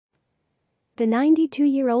The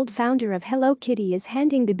 92-year-old founder of Hello Kitty is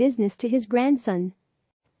handing the business to his grandson.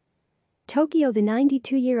 Tokyo. The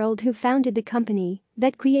 92-year-old who founded the company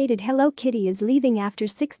that created Hello Kitty is leaving after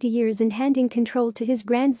 60 years and handing control to his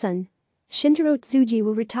grandson. Shintaro Tsuji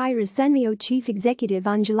will retire as Sanrio chief executive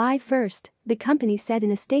on July 1, the company said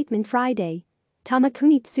in a statement Friday.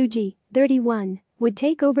 Tomokuni Tsuji, 31, would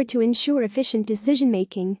take over to ensure efficient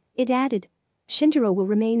decision-making, it added. Shintaro will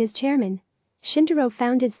remain as chairman. Shintaro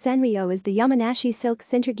founded Sanrio as the Yamanashi Silk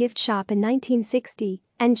Center gift shop in 1960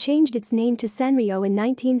 and changed its name to Sanrio in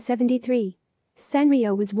 1973.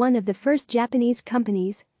 Sanrio was one of the first Japanese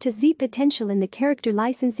companies to see potential in the character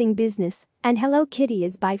licensing business, and Hello Kitty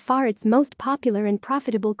is by far its most popular and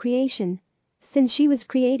profitable creation. Since she was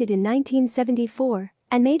created in 1974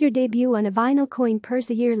 and made her debut on a vinyl coin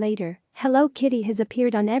purse a year later, Hello Kitty has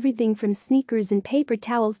appeared on everything from sneakers and paper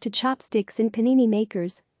towels to chopsticks and panini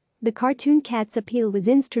makers. The cartoon cat's appeal was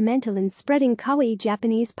instrumental in spreading kawaii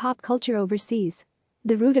Japanese pop culture overseas.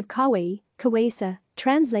 The root of kawaii, kawaisa,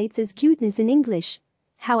 translates as cuteness in English.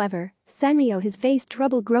 However, Sanrio has faced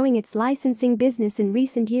trouble growing its licensing business in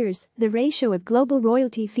recent years. The ratio of global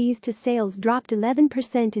royalty fees to sales dropped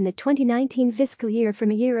 11% in the 2019 fiscal year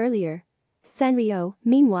from a year earlier. Sanrio,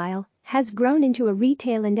 meanwhile, has grown into a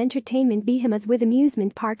retail and entertainment behemoth with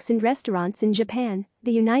amusement parks and restaurants in Japan,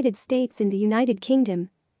 the United States and the United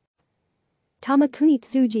Kingdom. Tomokuni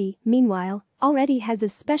Tsuji, meanwhile, already has a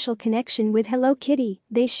special connection with Hello Kitty.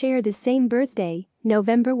 They share the same birthday,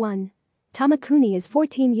 November 1. Tomokuni is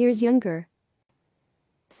 14 years younger.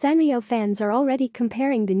 Sanrio fans are already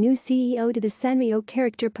comparing the new CEO to the Sanrio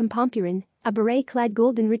character Pompompurin, a beret-clad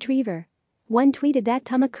golden retriever. One tweeted that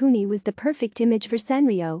Tomokuni was the perfect image for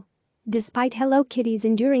Sanrio. Despite Hello Kitty's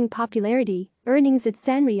enduring popularity, earnings at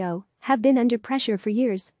Sanrio have been under pressure for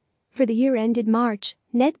years. For the year ended March,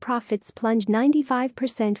 net profits plunged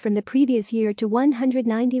 95% from the previous year to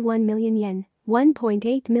 191 million yen,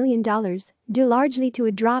 $1.8 million, due largely to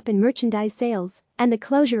a drop in merchandise sales and the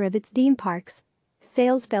closure of its theme parks.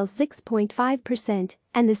 Sales fell 6.5%,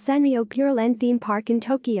 and the Sanrio Pure Land theme park in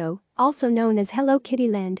Tokyo, also known as Hello Kitty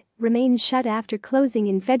Land, remains shut after closing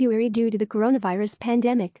in February due to the coronavirus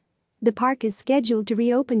pandemic. The park is scheduled to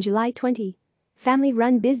reopen July 20.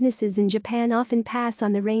 Family-run businesses in Japan often pass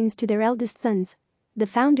on the reins to their eldest sons. The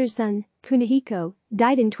founder's son, Kunihiko,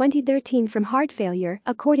 died in 2013 from heart failure,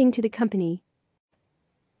 according to the company.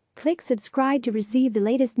 Click subscribe to receive the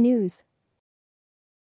latest news.